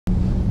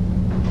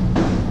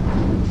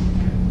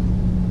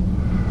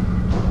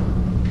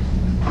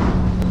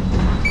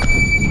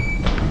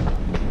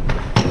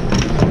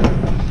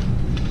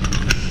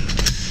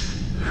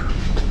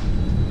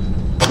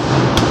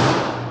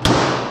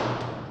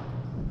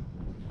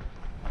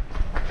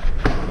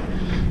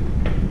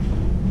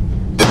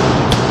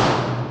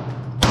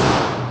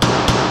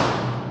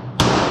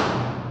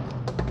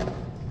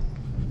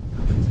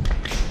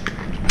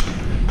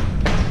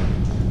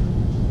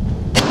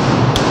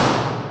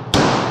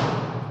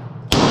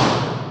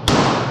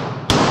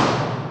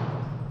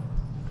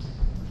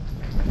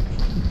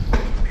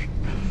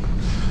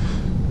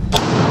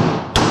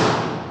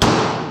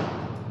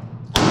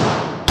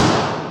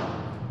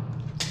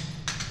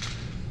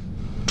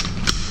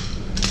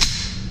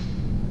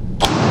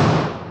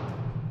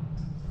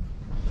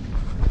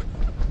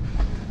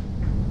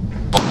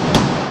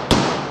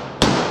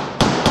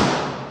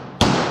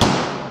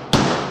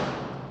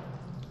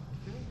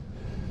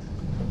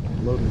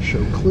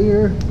show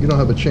clear. You don't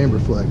have a chamber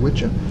flag with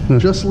you. No.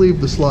 Just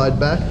leave the slide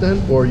back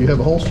then, or you have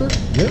a holster.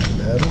 Yep,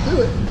 that'll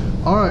do it.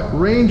 All right,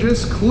 range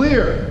is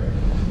clear.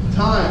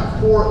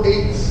 Time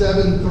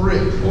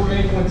 4873.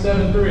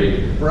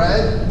 48.73.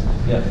 Brad?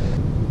 Yeah.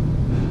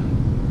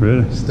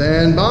 Ready?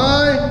 Stand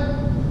by.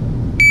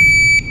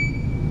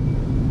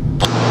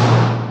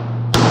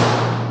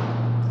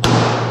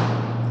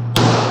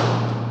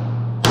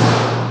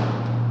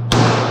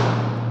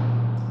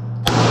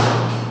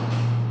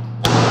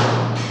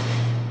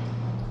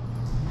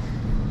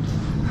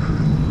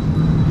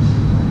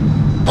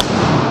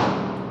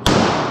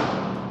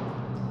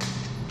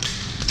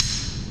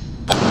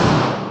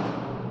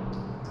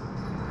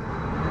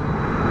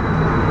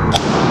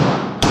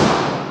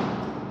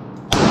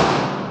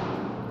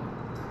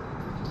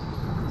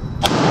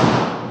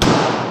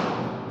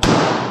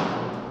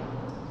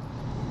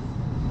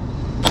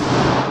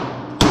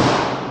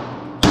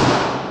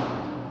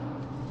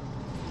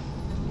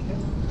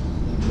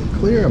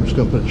 Clear. I'm just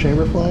going to put a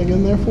chamber flag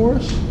in there for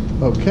us.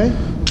 Okay.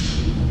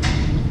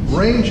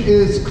 Range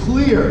is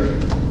clear.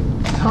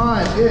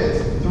 Time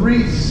is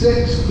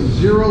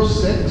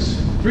 3606.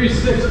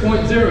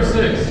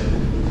 36.06.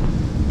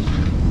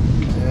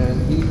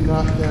 And he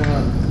knocked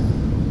down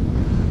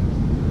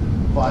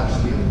 5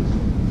 steel.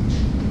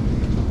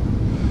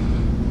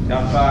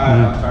 Got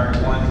 5, on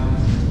target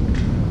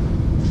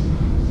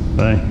 1.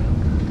 Bye.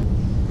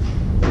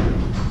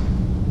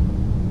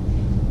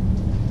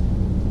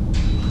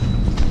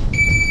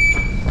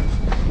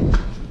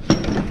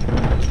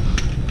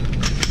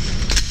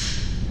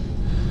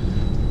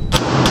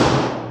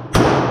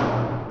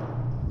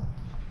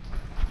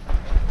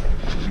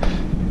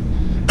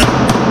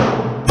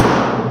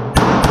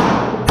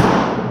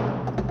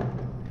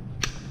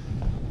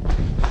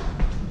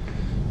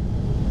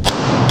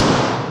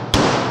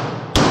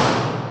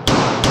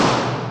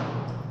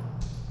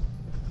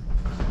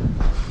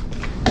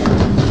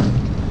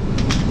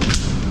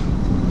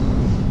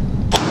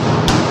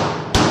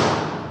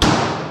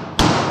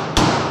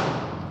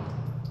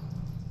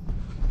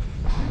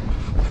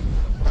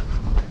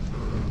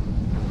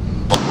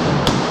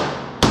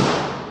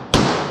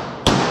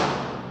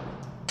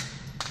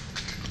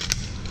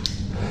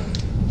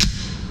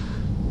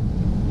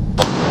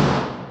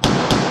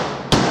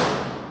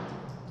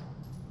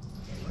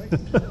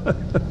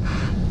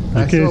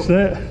 I catch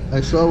that?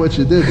 I saw what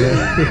you did there.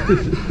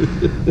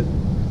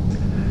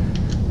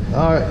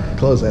 All right,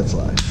 close that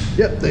slide.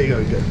 Yep, there you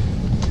go, good.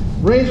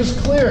 Range is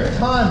clear.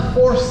 Time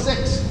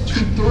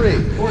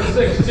 4623.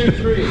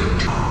 4623.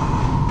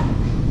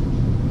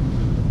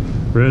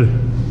 Ready?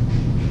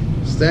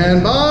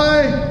 Stand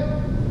by.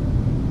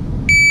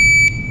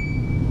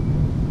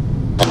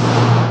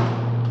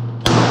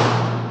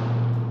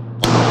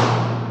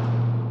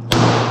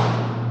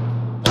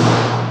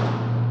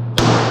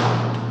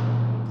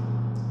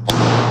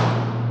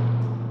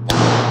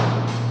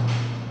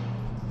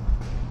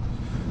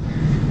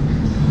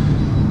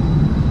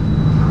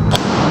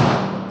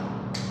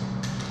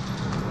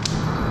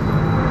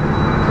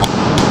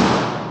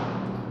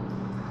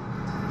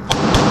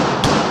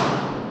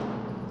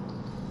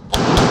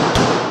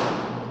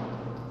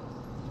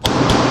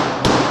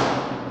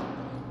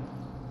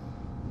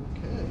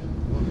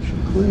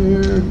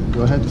 Clear.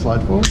 Go ahead,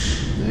 slide forward.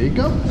 There you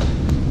go.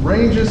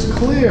 Range is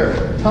clear.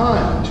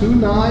 Time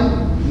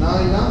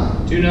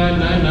 2999.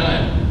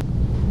 2999.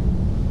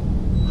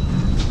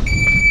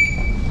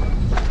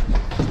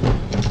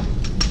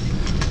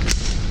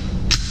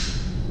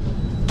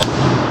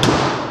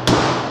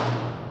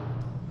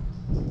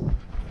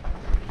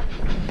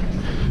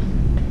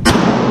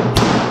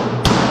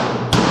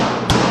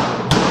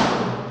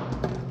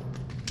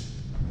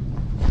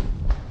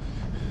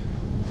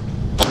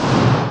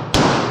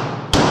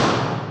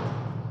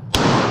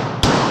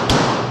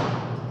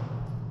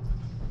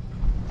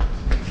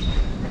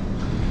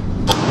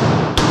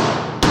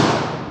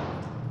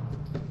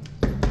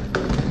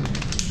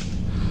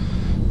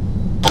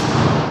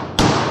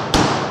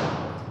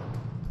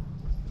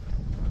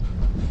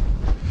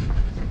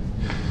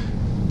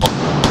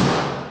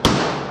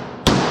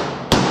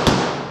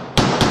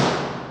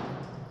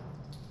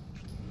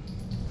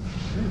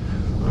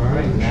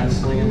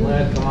 Slinging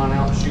lead, come on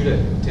out and shoot it.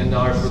 $10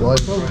 for the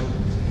first run,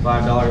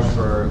 $5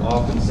 for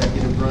all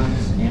consecutive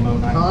runs. Ammo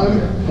 9. Time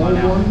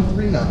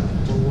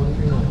 4139.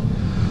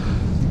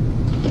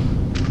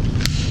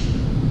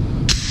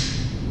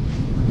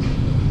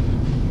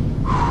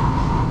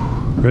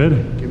 4139.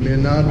 Ready? Give me a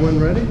nod when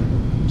ready.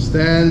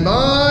 Stand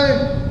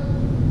by.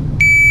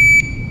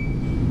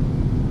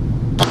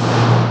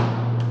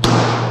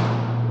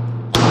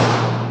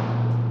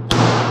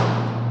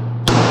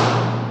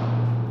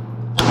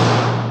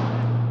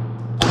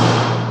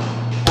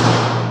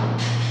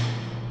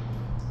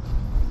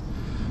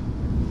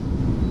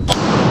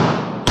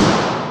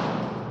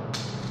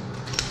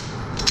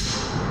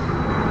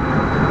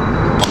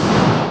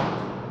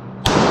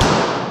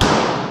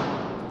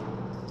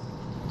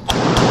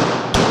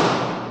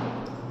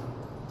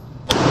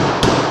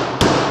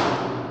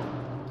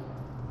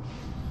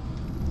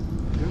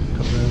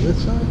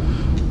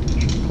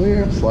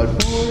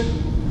 slide forward.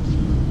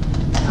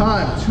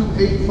 Time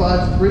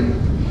 2853.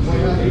 What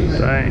happened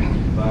there?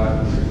 Dang.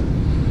 5.